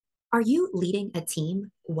Are you leading a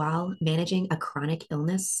team while managing a chronic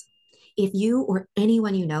illness? If you or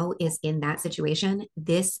anyone you know is in that situation,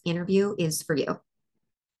 this interview is for you.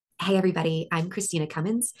 Hey, everybody, I'm Christina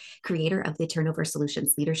Cummins, creator of the Turnover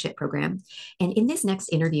Solutions Leadership Program. And in this next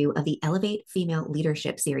interview of the Elevate Female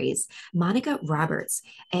Leadership Series, Monica Roberts,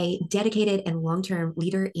 a dedicated and long term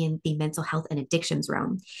leader in the mental health and addictions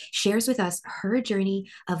realm, shares with us her journey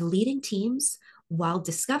of leading teams while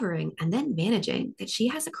discovering and then managing that she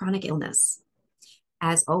has a chronic illness.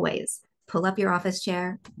 As always, pull up your office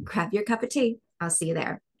chair, grab your cup of tea. I'll see you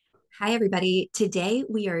there. Hi, everybody. Today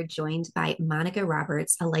we are joined by Monica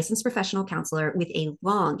Roberts, a licensed professional counselor with a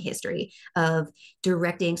long history of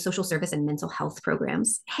directing social service and mental health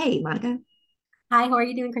programs. Hey, Monica. Hi, how are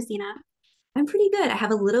you doing, Christina? I'm pretty good. I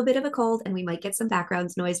have a little bit of a cold and we might get some background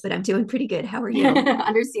noise, but I'm doing pretty good. How are you?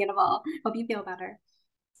 Understandable. Hope you feel better.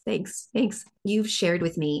 Thanks. Thanks. You've shared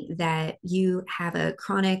with me that you have a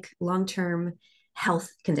chronic long term health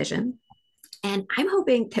condition. And I'm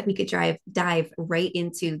hoping that we could dive right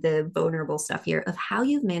into the vulnerable stuff here of how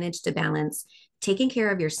you've managed to balance taking care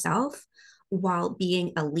of yourself while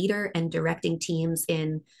being a leader and directing teams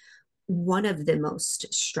in one of the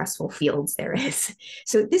most stressful fields there is.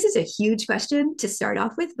 So, this is a huge question to start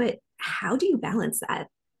off with, but how do you balance that?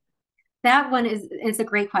 That one is a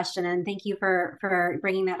great question, and thank you for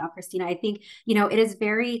bringing that up, Christina. I think it is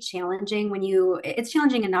very challenging when it's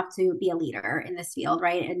challenging enough to be a leader in this field,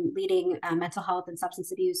 right? And leading mental health and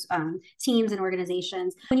substance abuse teams and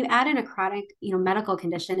organizations. When you add in a chronic medical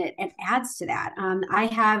condition, it adds to that. I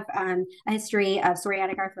have a history of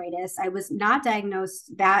psoriatic arthritis. I was not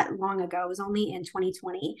diagnosed that long ago. It was only in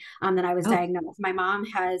 2020 that I was Oh, diagnosed. My mom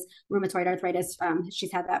has rheumatoid arthritis.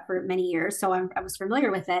 She's had that for many years, so I was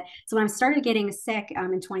familiar with it. So when I started getting sick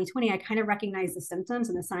in 2020, I kind of recognized the symptoms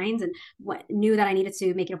and the signs and knew that I needed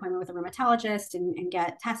to make an appointment with a rheumatologist and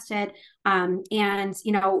get tested. And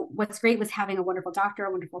what's great was having a wonderful doctor,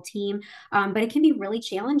 a wonderful team, but it can be really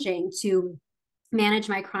challenging to manage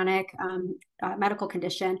my chronic medical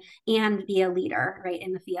condition and be a leader right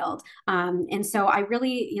in the field. And so I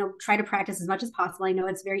really try to practice as much as possible. I know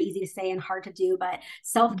it's very easy to say and hard to do, but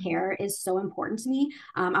self-care is so important to me.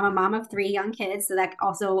 I'm a mom of three young kids, so that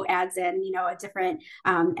also adds in a different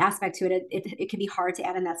aspect to it. It can be hard to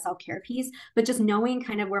add in that self-care piece, but just knowing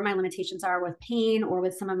kind of where my limitations are with pain or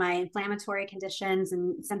with some of my inflammatory conditions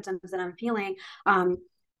and symptoms that I'm feeling,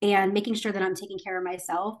 and making sure that I'm taking care of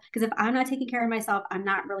myself. Because if I'm not taking care of myself, I'm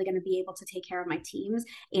not really going to be able to take care of my teams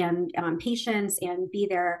and patients and be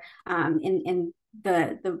there in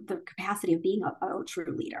the capacity of being a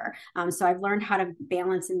true leader. So I've learned how to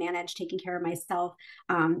balance and manage taking care of myself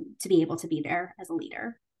to be able to be there as a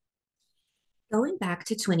leader. going back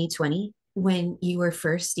to 2020, when you were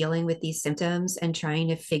first dealing with these symptoms and trying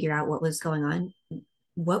to figure out what was going on,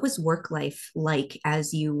 what was work life like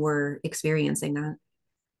as you were experiencing that?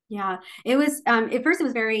 Yeah, it was at first it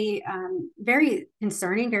was very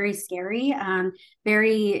concerning, very scary,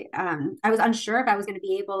 very I was unsure if I was going to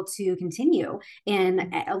be able to continue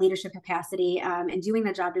in a leadership capacity and doing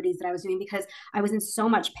the job duties that I was doing because I was in so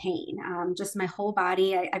much pain. Just my whole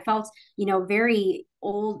body. I felt, very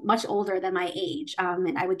old, much older than my age.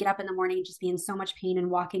 And I would get up in the morning and just be in so much pain and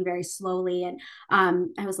walking very slowly. And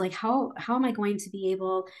I was like, how am I going to be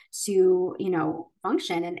able to,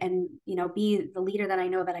 function and be the leader that I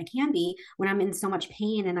know that I can be when I'm in so much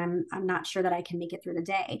pain and I'm not sure that I can make it through the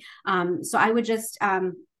day. So I would just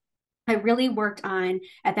I really worked on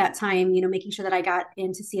at that time, making sure that I got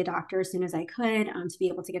in to see a doctor as soon as I could to be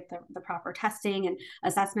able to get the proper testing and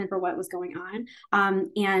assessment for what was going on.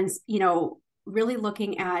 And, really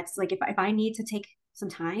looking at like if I need to take some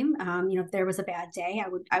time, if there was a bad day,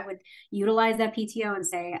 I would utilize that PTO and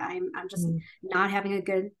say I'm just Mm. not having a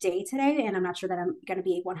good day today, and I'm not sure that I'm going to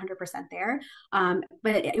be 100% there.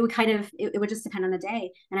 But it would it would just depend on the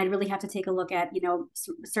day, and I'd really have to take a look at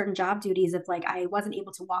certain job duties if like I wasn't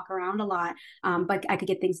able to walk around a lot, but I could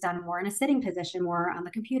get things done more in a sitting position, more on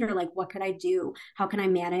the computer. Like what could I do? How can I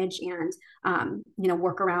manage and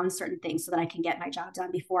work around certain things so that I can get my job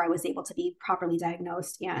done before I was able to be properly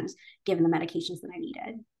diagnosed and given the medications that I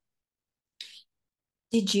needed.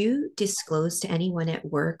 Did you disclose to anyone at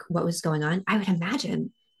work what was going on? I would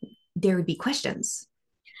imagine there would be questions.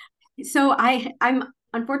 So I'm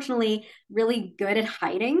unfortunately really good at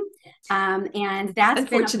hiding, and that's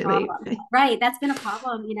been a Unfortunately. problem. Right, that's been a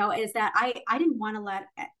problem. Is that I didn't want to let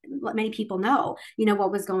many people know,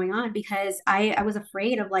 what was going on because I was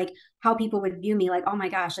afraid of like how people would view me, like, oh my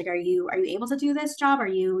gosh, like are you able to do this job? Are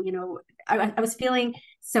you I was feeling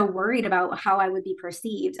so worried about how I would be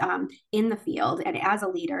perceived in the field and as a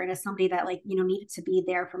leader and as somebody that like, needed to be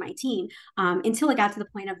there for my team, until it got to the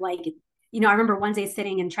point of like, I remember one day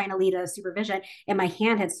sitting and trying to lead a supervision and my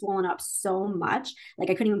hand had swollen up so much. Like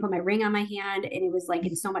I couldn't even put my ring on my hand and it was like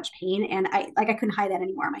in so much pain. And I couldn't hide that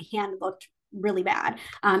anymore. My hand looked really bad.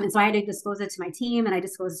 And so I had to disclose it to my team and I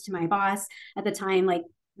disclosed it to my boss at the time, like,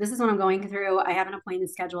 this is what I'm going through. I have an appointment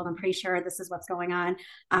scheduled. I'm pretty sure this is what's going on.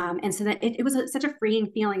 And so that it was such a freeing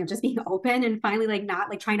feeling of just being open and finally like not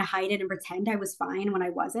like trying to hide it and pretend I was fine when I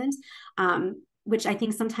wasn't. Which I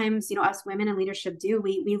think sometimes, us women in leadership do.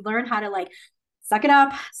 We learn how to like suck it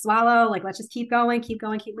up, swallow, like let's just keep going, keep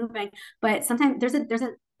going, keep moving. But sometimes there's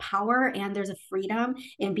a power and there's a freedom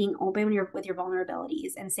in being open when you're with your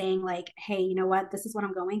vulnerabilities and saying like, hey, you know what, this is what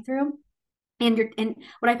I'm going through. And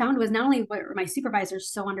what I found was not only were my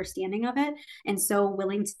supervisors so understanding of it and so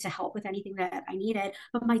willing to help with anything that I needed,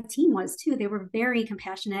 but my team was too. They were very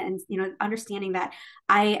compassionate and understanding that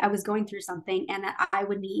I was going through something and that I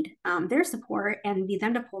would need their support and need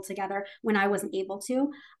them to pull together when I wasn't able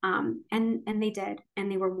to. And they did,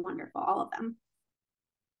 and they were wonderful, all of them.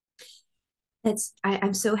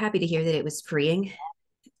 I'm so happy to hear that it was freeing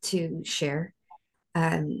to share.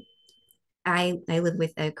 Um, I live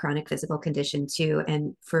with a chronic physical condition too,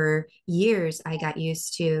 and for years I got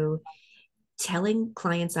used to telling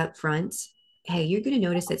clients up front, hey, you're going to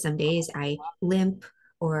notice that some days I limp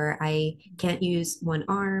or I can't use one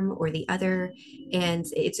arm or the other, and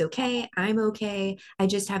it's okay. I'm okay. I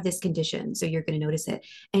just have this condition. So you're going to notice it.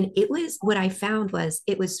 And it was what I found was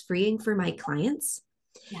it was freeing for my clients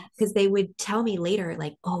Yes. because they would tell me later,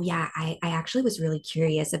 like, oh, yeah, I actually was really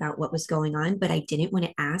curious about what was going on, but I didn't want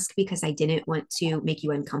to ask because I didn't want to make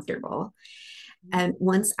you uncomfortable. And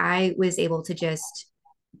once I was able to just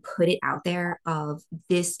put it out there of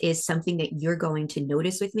this is something that you're going to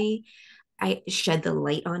notice with me, I shed the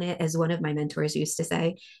light on it. As one of my mentors used to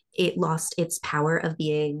say, it lost its power of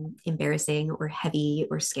being embarrassing or heavy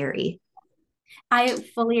or scary. I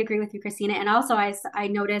fully agree with you, Christina. And also, I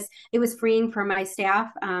noticed it was freeing for my staff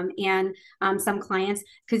and some clients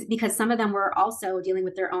because some of them were also dealing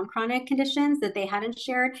with their own chronic conditions that they hadn't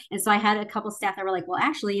shared. And so I had a couple staff that were like, well,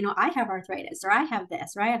 actually, I have arthritis or I have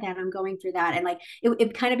this or I have that. I'm going through that. And like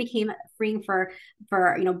it kind of became freeing for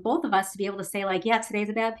both of us to be able to say like, yeah, today's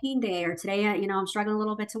a bad pain day or today, I'm struggling a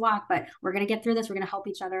little bit to walk, but we're going to get through this. We're going to help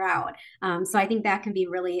each other out. So I think that can be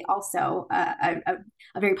really also a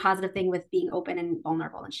very positive thing with being open and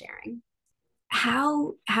vulnerable and sharing.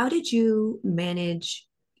 How did you manage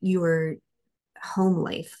your home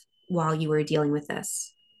life while you were dealing with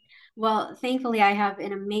this? Well, thankfully, I have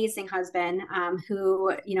an amazing husband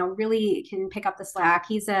who, really can pick up the slack.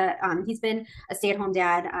 He's been a stay-at-home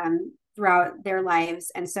dad throughout their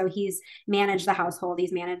lives, and so he's managed the household.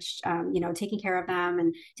 He's managed, taking care of them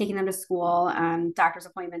and taking them to school, doctor's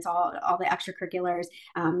appointments, all the extracurriculars,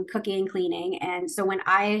 cooking, cleaning. And so when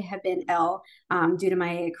I have been ill due to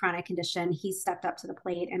my chronic condition, he's stepped up to the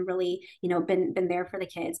plate and really, been there for the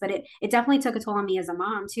kids. But it definitely took a toll on me as a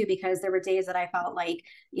mom too, because there were days that I felt like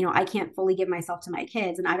I can't fully give myself to my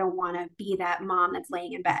kids and I don't want to be that mom that's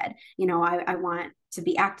laying in bed. I want to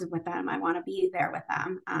be active with them. I want to be there with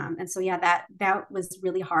them. And so, yeah, that was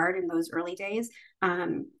really hard in those early days,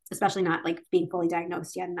 especially not like being fully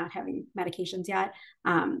diagnosed yet and not having medications yet.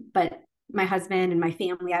 But my husband and my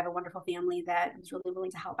family, I have a wonderful family that was really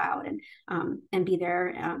willing to help out and be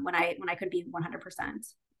there when I could be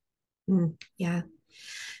 100%. Yeah.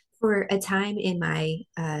 For a time in my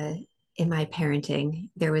parenting,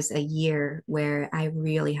 there was a year where I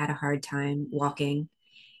really had a hard time walking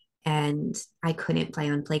and I couldn't play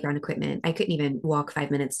on playground equipment. I couldn't even walk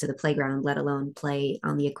 5 minutes to the playground, let alone play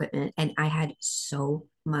on the equipment. And I had so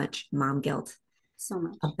much mom guilt So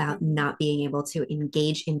much. about Mhm. not being able to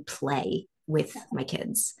engage in play with Yes. my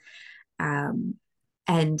kids. Um,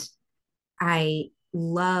 and I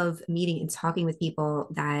love meeting and talking with people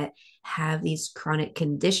that have these chronic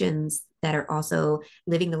conditions that are also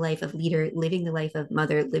living the life of leader, living the life of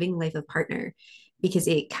mother, living the life of partner, because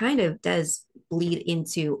it kind of does bleed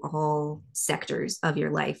into all sectors of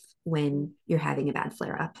your life when you're having a bad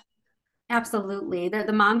flare up. Absolutely.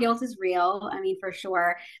 The mom guilt is real. I mean, for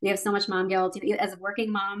sure. We have so much mom guilt as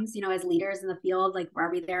working moms, as leaders in the field, like,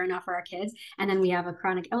 are we there enough for our kids? And then we have a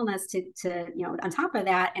chronic illness to on top of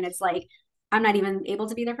that. And it's like, I'm not even able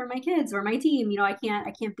to be there for my kids or my team. I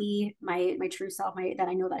can't be my true self, that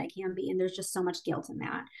I know that I can be. And there's just so much guilt in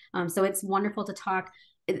that. So it's wonderful to talk.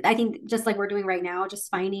 I think just like we're doing right now,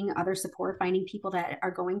 just finding other support, finding people that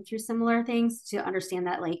are going through similar things to understand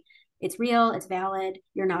that like, it's real, it's valid,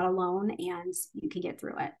 you're not alone, and you can get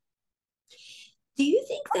through it. Do you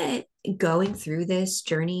think that going through this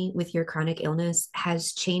journey with your chronic illness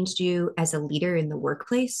has changed you as a leader in the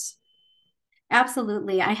workplace?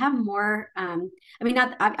 Absolutely. I have more, I mean,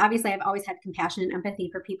 not obviously, I've always had compassion and empathy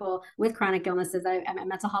for people with chronic illnesses. I'm a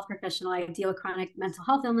mental health professional. I deal with chronic mental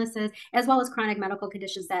health illnesses as well as chronic medical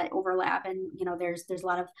conditions that overlap. And, there's a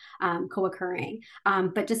lot of co-occurring.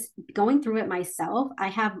 But just going through it myself, I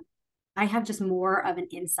have just more of an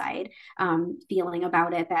inside feeling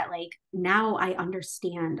about it that like now I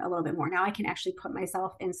understand a little bit more. Now I can actually put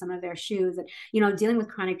myself in some of their shoes and, dealing with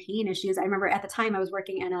chronic pain issues. I remember at the time I was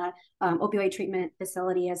working in a opioid treatment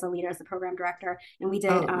facility as a leader, as the program director, and we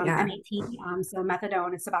did Oh, yeah, MAT, so methadone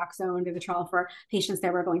and Suboxone, Vivitrol for patients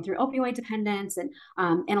that were going through opioid dependence. And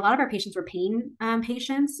a lot of our patients were pain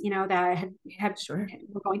patients, that had sure.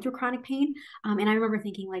 were going through chronic pain. And I remember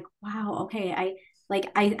thinking like, wow, okay,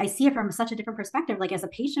 I see it from such a different perspective, like as a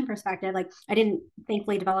patient perspective. Like I didn't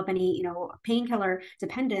thankfully develop any, painkiller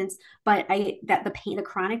dependence, but the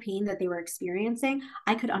chronic pain that they were experiencing,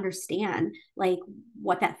 I could understand like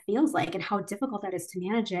what that feels like and how difficult that is to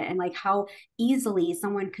manage it, and like how easily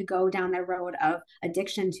someone could go down the road of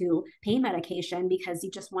addiction to pain medication because you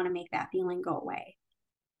just want to make that feeling go away.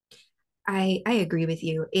 I agree with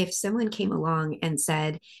you. If someone came along and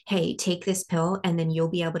said, "Hey, take this pill and then you'll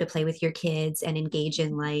be able to play with your kids and engage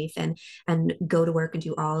in life and go to work and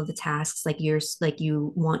do all of the tasks like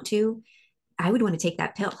you want to," I would want to take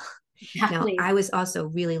that pill. Now, Exactly. I was also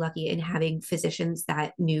really lucky in having physicians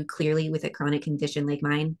that knew clearly with a chronic condition like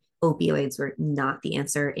mine, opioids were not the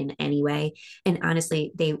answer in any way. And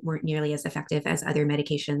honestly, they weren't nearly as effective as other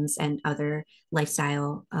medications and other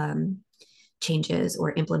lifestyle changes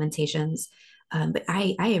or implementations. But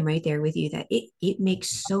I am right there with you that it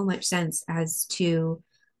makes so much sense as to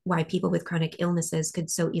why people with chronic illnesses could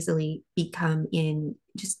so easily become in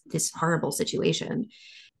just this horrible situation.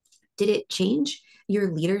 Did it change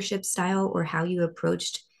your leadership style or how you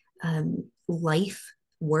approached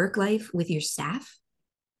work life with your staff?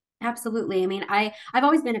 Absolutely. I mean, I've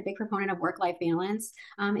always been a big proponent of work-life balance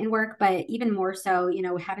in work, but even more so,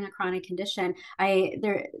 having a chronic condition,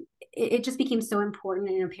 it just became so important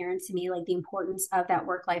and apparent to me, like the importance of that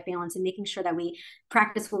work-life balance and making sure that we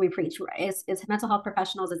practice what we preach. As mental health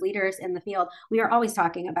professionals, as leaders in the field, we are always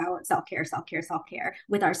talking about self-care, self-care, self-care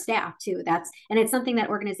with our staff too. And it's something that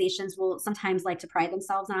organizations will sometimes like to pride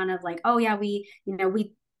themselves on, of like, oh yeah, we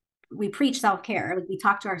preach self-care, like we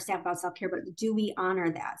talk to our staff about self-care, but do we honor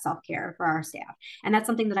that self-care for our staff? And that's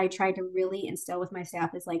something that I tried to really instill with my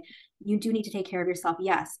staff, is like, you do need to take care of yourself.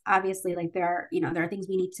 Yes, obviously, like there are things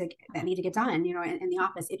that need to get done, in the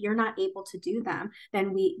office. If you're not able to do them,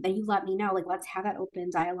 then you let me know, like let's have that open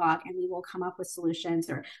dialogue and we will come up with solutions,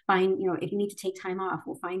 or find, if you need to take time off,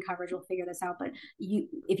 we'll find coverage, we'll figure this out. But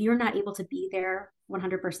if you're not able to be there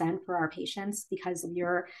 100% for our patients because of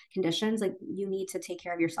your conditions, like you need to take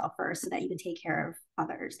care of yourself first so that you can take care of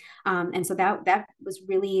others. And so that was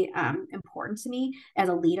really important to me as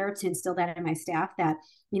a leader, to instill that in my staff, that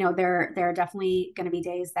there are definitely going to be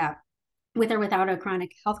days that, with or without a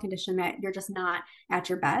chronic health condition, that you're just not at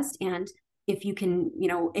your best. And if you can,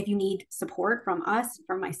 if you need support from us,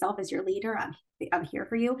 from myself as your leader, I'm here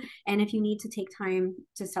for you. And if you need to take time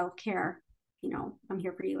to self-care, I'm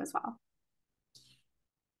here for you as well.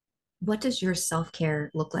 What does your self-care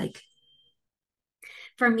look like?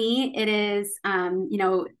 For me, it is,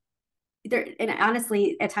 there, and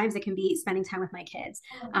honestly, at times it can be spending time with my kids,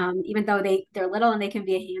 even though they're little and they can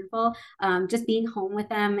be a handful. Just being home with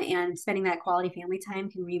them and spending that quality family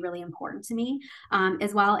time can be really important to me,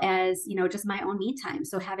 as well as just my own me time.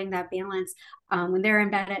 So having that balance, when they're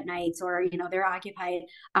in bed at nights, or they're occupied,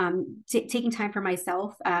 taking time for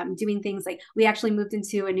myself, doing things like, we actually moved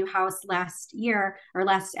into a new house last year, or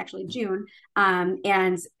last actually June, and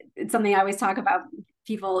it's something I always talk about.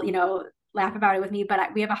 People, laugh about it with me, but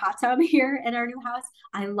we have a hot tub here in our new house.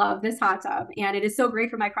 I love this hot tub, and it is so great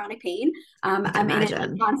for my chronic pain. I can I'm in it like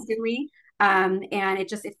imagine. constantly. And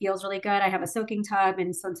it feels really good. I have a soaking tub,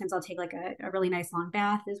 and sometimes I'll take like a really nice long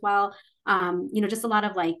bath as well. Just a lot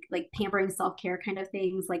of like pampering self-care kind of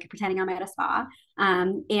things, like pretending I'm at a spa,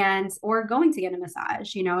 and or going to get a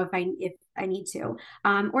massage, if I need to.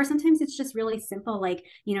 Or sometimes it's just really simple, like,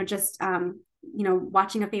 just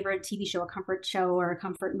watching a favorite TV show, a comfort show, or a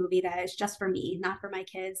comfort movie that is just for me, not for my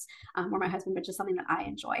kids, or my husband, but just something that I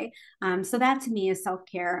enjoy. So that to me is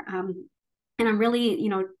self-care. And I'm really,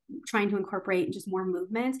 trying to incorporate just more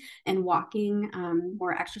movement and walking,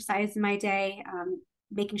 more exercise in my day,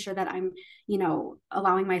 making sure that I'm,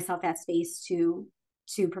 allowing myself that space to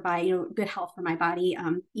provide, good health for my body,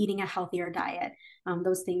 eating a healthier diet.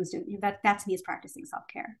 Those things, that to me is practicing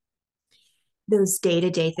self-care. Those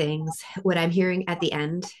day-to-day things, what I'm hearing at the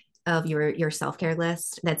end of your self-care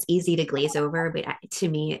list, that's easy to glaze over, but to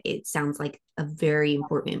me it sounds like a very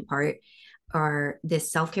important part, are the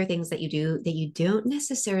self-care things that you do that you don't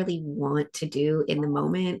necessarily want to do in the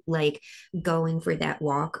moment, like going for that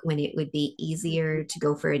walk when it would be easier to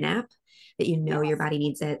go for a nap, that you know your Yes. body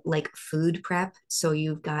needs it, like food prep, so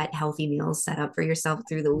you've got healthy meals set up for yourself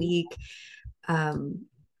through the week. um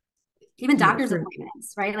Even doctor's for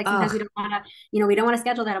appointments, right? Like sometimes we oh don't want to, we don't want to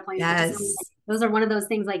schedule that appointment, but just knowing like, yes. those are one of those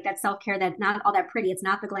things like that self-care that's not all that pretty. It's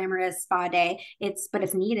not the glamorous spa day. But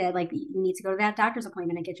it's needed. Like you need to go to that doctor's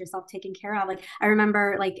appointment and get yourself taken care of. Like I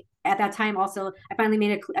remember like at that time also, I finally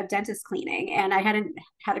made a dentist cleaning and I hadn't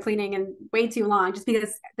had a cleaning in way too long just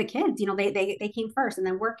because the kids, they came first and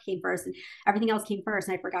then work came first and everything else came first.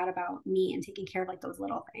 And I forgot about me and taking care of like those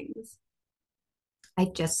little things. I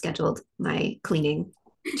just scheduled my cleaning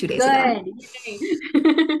 2 days ago. Good.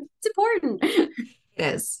 It's important. It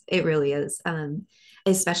is. It really is.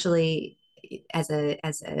 Especially as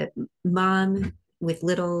a mom with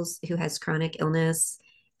littles who has chronic illness,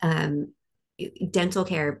 um, dental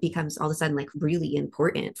care becomes all of a sudden like really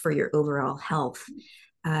important for your overall health.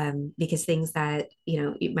 Because things that,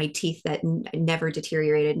 my teeth that never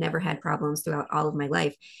deteriorated, never had problems throughout all of my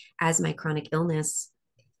life, as my chronic illness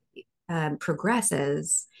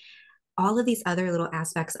progresses, all of these other little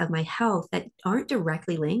aspects of my health that aren't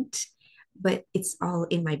directly linked, but it's all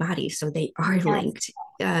in my body. So they are Yes. linked,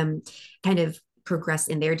 kind of progress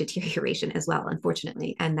in their deterioration as well,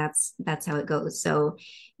 unfortunately. And that's how it goes. So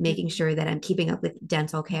making Mhm. sure that I'm keeping up with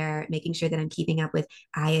dental care, making sure that I'm keeping up with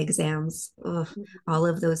eye exams, ugh, Mhm. all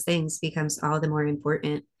of those things becomes all the more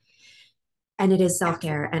important. And it is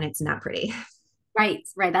self-care Absolutely. and it's not pretty. Right,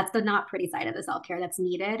 right. That's the not pretty side of the self care that's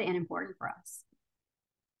needed and important for us.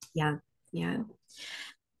 Yeah. Yeah.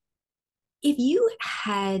 If you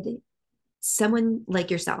had someone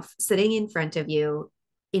like yourself sitting in front of you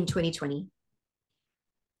in 2020,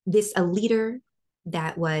 this a leader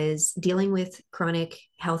that was dealing with chronic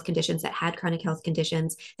health conditions, that had chronic health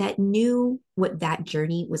conditions, that knew what that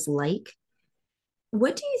journey was like,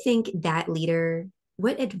 what do you think that leader,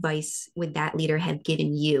 what advice would that leader have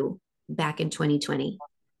given you back in 2020?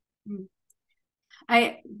 Mm.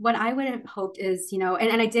 What I would have hoped is,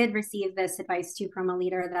 and I did receive this advice too from a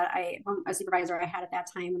leader from a supervisor I had at that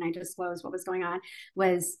time when I disclosed what was going on,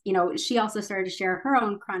 was, she also started to share her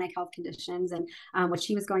own chronic health conditions and what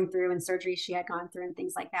she was going through and surgery she had gone through and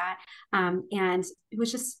things like that. And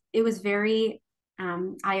it was very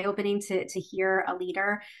eye-opening to hear a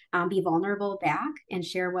leader be vulnerable back and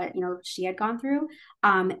share what, she had gone through,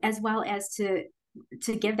 as well as to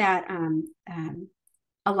give that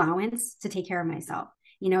allowance to take care of myself,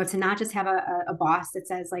 to not just have a boss that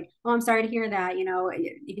says like, oh, I'm sorry to hear that,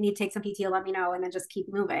 if you need to take some PTO, let me know, and then just keep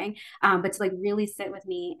moving, but to like really sit with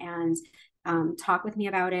me and talk with me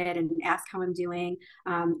about it and ask how I'm doing,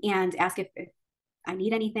 and ask if I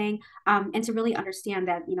need anything, and to really understand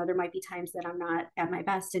that, there might be times that I'm not at my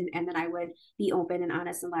best, and then I would be open and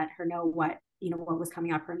honest and let her know what was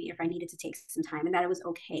coming up for me if I needed to take some time, and that it was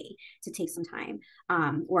okay to take some time,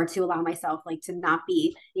 or to allow myself like to not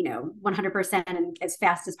be 100% and as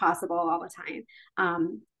fast as possible all the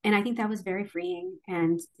time. And I think that was very freeing,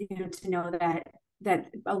 and to know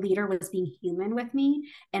that a leader was being human with me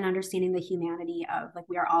and understanding the humanity of like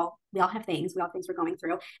we all have things, we're going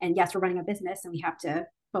through, and yes, we're running a business and we have to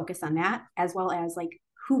focus on that, as well as like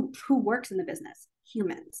who works in the business,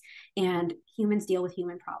 humans, and humans deal with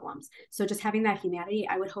human problems. So just having that humanity,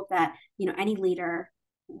 I would hope that any leader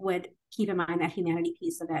would keep in mind that humanity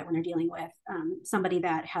piece of it when they're dealing with somebody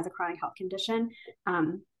that has a chronic health condition,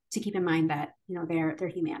 to keep in mind that their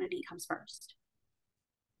humanity comes first.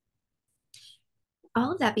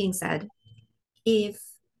 All of that being said, if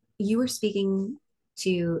you were speaking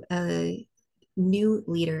to a new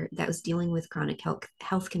leader that was dealing with chronic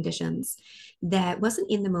health conditions that wasn't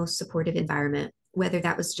in the most supportive environment, whether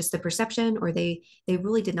that was just a perception or they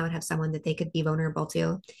really did not have someone that they could be vulnerable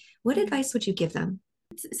to, what advice would you give them?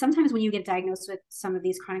 Sometimes when you get diagnosed with some of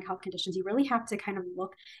these chronic health conditions, you really have to kind of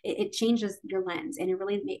look, it changes your lens, and it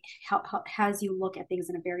really has you look at things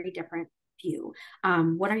in a very different view.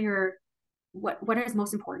 What are your what is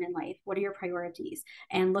most important in life? What are your priorities?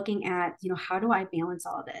 And looking at, how do I balance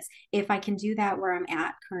all of this? If I can do that where I'm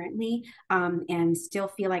at currently, and still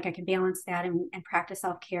feel like I can balance that and practice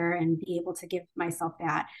self-care and be able to give myself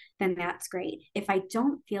that, then that's great. If I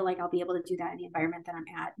don't feel like I'll be able to do that in the environment that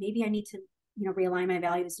I'm at, maybe I need to realign my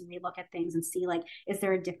values and relook at things and see like, is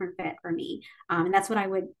there a different fit for me? And that's what I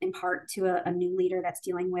would impart to a new leader that's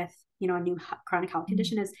dealing with, a new chronic health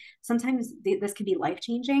condition is sometimes this can be life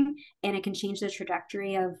changing and it can change the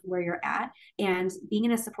trajectory of where you're at. And being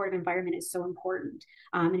in a supportive environment is so important.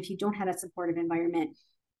 And if you don't have that supportive environment,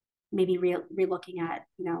 maybe relooking at,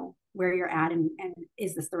 where you're at and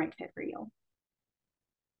is this the right fit for you?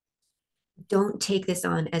 Don't take this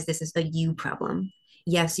on as this is a you problem.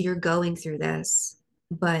 Yes, you're going through this,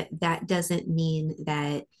 but that doesn't mean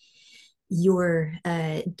that you're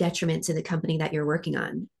a detriment to the company that you're working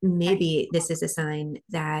on. Right. Maybe this is a sign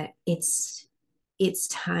that it's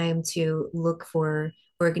time to look for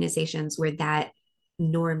organizations where that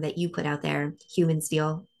norm that you put out there, humans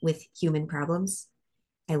deal with human problems.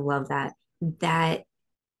 I love that. That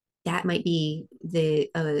that might be the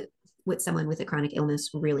what someone with a chronic illness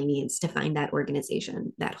really needs to find that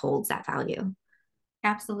organization that holds that value.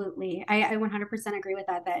 Absolutely. I 100% agree with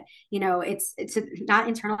that, it's not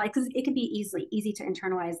internalize because it can be easy to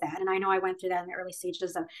internalize that. And I know I went through that in the early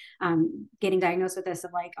stages of getting diagnosed with this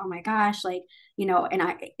of like, oh my gosh, like, and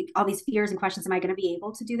all these fears and questions, am I going to be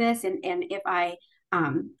able to do this? And if I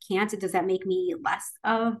can't, does that make me less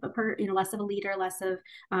of less of a leader, less of,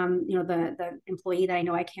 the employee that I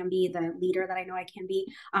know I can be, the leader that I know I can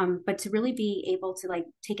be. But to really be able to like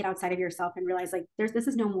take it outside of yourself and realize like this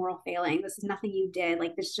is no moral failing. This is nothing you did.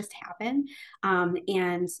 Like this just happened.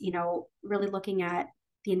 And really looking at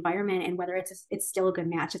the environment and whether it's still a good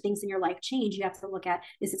match. If things in your life change, you have to look at,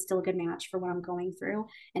 is it still a good match for what I'm going through?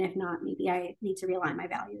 And if not, maybe I need to realign my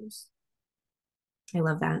values. I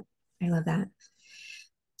love that. I love that.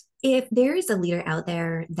 If there is a leader out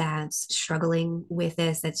there that's struggling with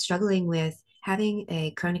this, that's struggling with having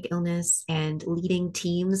a chronic illness and leading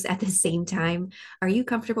teams at the same time, are you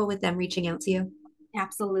comfortable with them reaching out to you?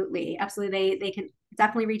 Absolutely. Absolutely. They can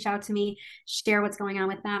definitely reach out to me, share what's going on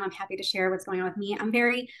with them. I'm happy to share what's going on with me. I'm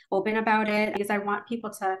very open about it because I want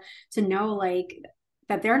people to know like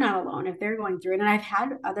that they're not alone if they're going through it. And I've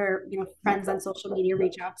had other, friends on social media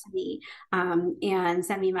reach out to me and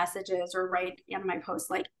send me messages or write on my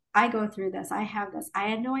posts like, I go through this. I have this. I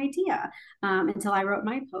had no idea until I wrote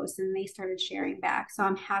my post and they started sharing back. So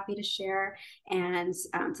I'm happy to share and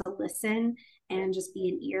to listen and just be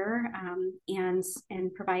an ear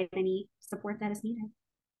and provide any support that is needed.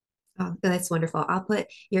 Oh, that's wonderful. I'll put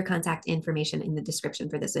your contact information in the description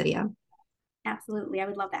for this video. Absolutely. I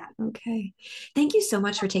would love that. Okay. Thank you so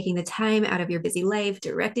much for taking the time out of your busy life,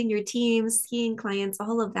 directing your teams, seeing clients,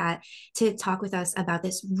 all of that to talk with us about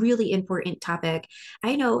this really important topic.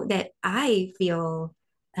 I know that I feel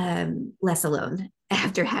less alone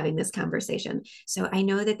after having this conversation. So I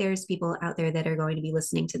know that there's people out there that are going to be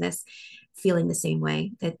listening to this feeling the same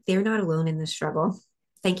way, that they're not alone in this struggle.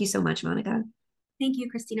 Thank you so much, Monica. Thank you,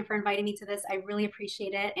 Christina, for inviting me to this. I really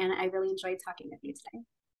appreciate it. And I really enjoyed talking with you today.